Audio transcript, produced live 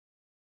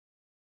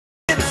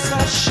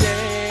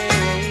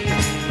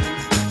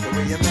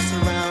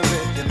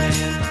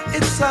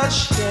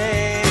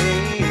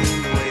shame.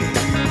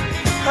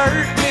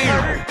 Hurt me.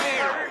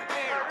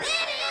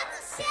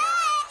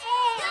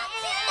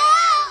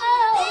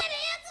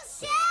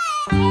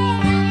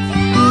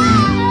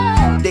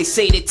 They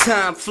say that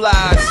time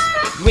flies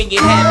when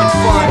you're having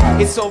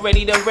fun. It's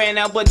already done ran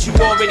out, but you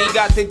already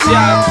got the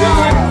job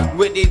done.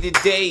 Where did the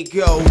day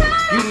go?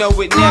 You know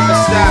it never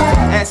stops.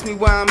 Ask me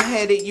where I'm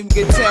headed, you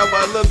can tell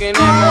by looking at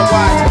my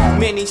watch.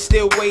 Many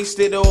still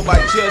wasted all by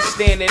just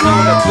standing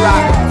on the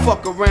block.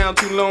 Fuck around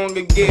too long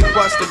and get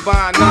busted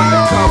by an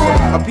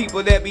undercover. Of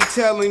people that be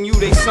telling you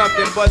they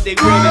something, but they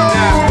really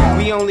not.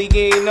 We only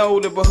getting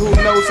older, but who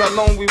knows how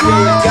long we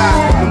really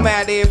got. No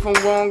matter if I'm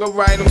wrong or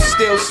right, I'm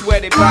still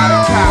sweated by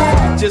the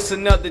cops. Just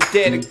another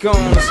dead or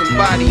gone, or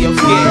somebody else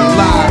getting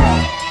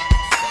live.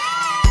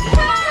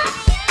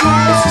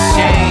 It's a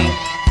shame.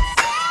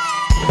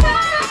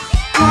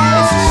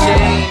 It's a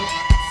shame.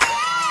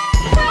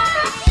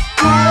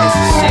 It's a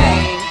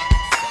shame.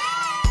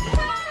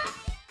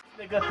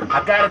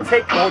 I gotta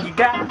take all you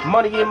got,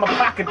 money in my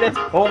pocket, that's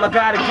all I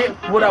gotta get.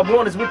 What I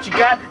want is what you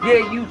got,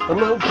 yeah, you a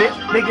little bitch.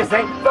 Niggas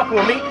ain't fucking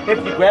with me.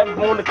 If you grab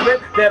me on the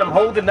clip that I'm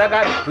holding, I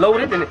got it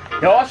loaded, and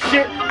y'all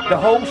shit, the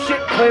whole shit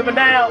clearing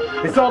out.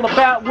 It's all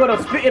about what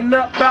I'm spitting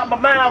up out my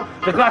mouth.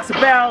 The Glock's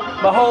about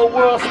my whole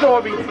world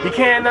story. You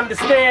can't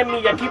understand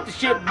me, I keep the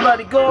shit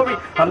bloody gory.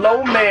 A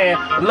low man,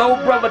 low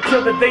brother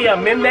till the day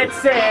I'm in that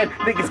sand.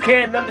 Niggas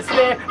can't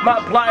understand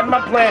my plot and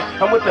my plan.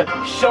 I'm with the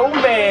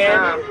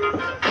showman.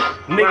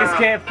 Niggas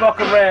can't fuck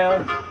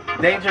around.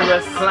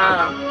 Dangerous.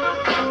 Climb.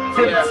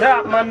 To the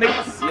top, my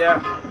niggas.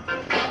 Yeah.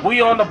 We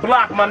on the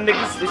block, my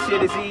niggas. This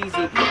shit is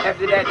easy.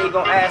 After that, they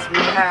gon' ask me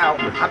how.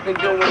 I've been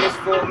doing this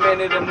for a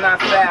minute, I'm not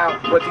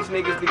foul. What these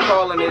niggas be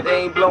calling it,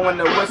 they ain't blowing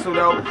the whistle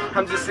though.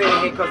 I'm just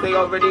saying it cause they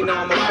already know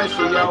I'm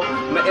official, yo.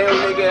 I'm an ill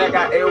nigga, I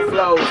got ill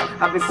flows.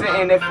 I've been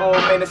sitting there for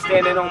a minute,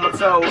 standing on my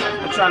toes.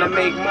 I'm trying to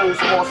make moves,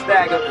 small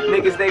stagger.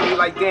 Niggas, they be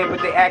like, damn,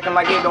 but they acting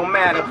like it don't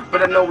matter.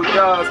 But I know it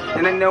does,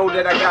 and I know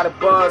that I got a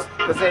buzz.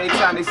 Cause every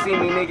time they see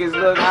me, niggas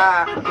look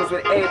high. Cause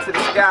with air to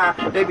the sky,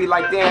 they be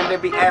like, damn, they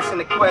be asking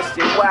the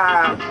question,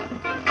 why?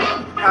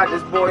 How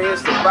this boy here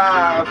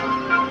survive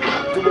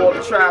through all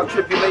the trials,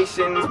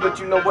 tribulations, but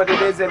you know what it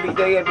is every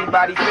day,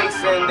 everybody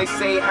facing. They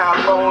say how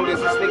long is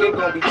this nigga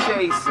gonna be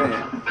chasing?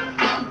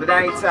 But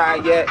I ain't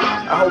tired yet,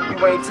 I hope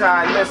you ain't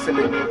tired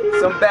listening.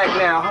 So I'm back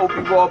now, I hope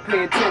you all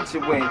pay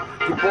attention when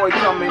your boy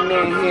coming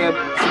in here,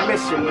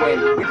 submission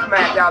when we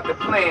mapped out the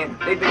plan.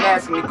 They've been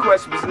asking me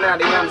questions, now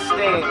they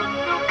understand.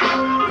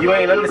 You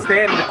ain't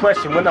understanding the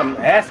question when I'm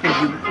asking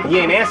you. You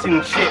ain't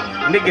answering shit.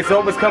 Niggas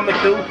always coming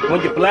through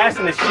when you're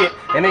blasting the shit.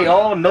 And they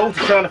all know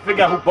you're trying to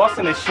figure out who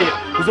busting this shit,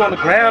 who's on the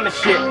ground and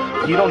shit.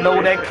 You don't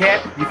know that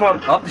cat. You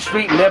from up the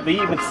street, never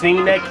even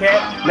seen that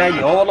cat. Now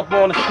you all up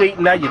on the street,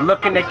 now you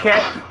looking at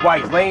cat while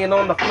he's laying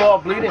on the floor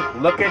bleeding.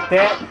 Look at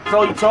that.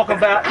 So you talking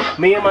about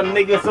me and my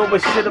niggas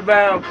always shit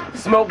around.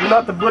 Smoke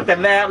nothing but that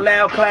loud,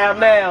 loud cloud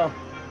now.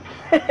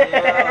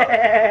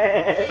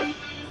 Yeah.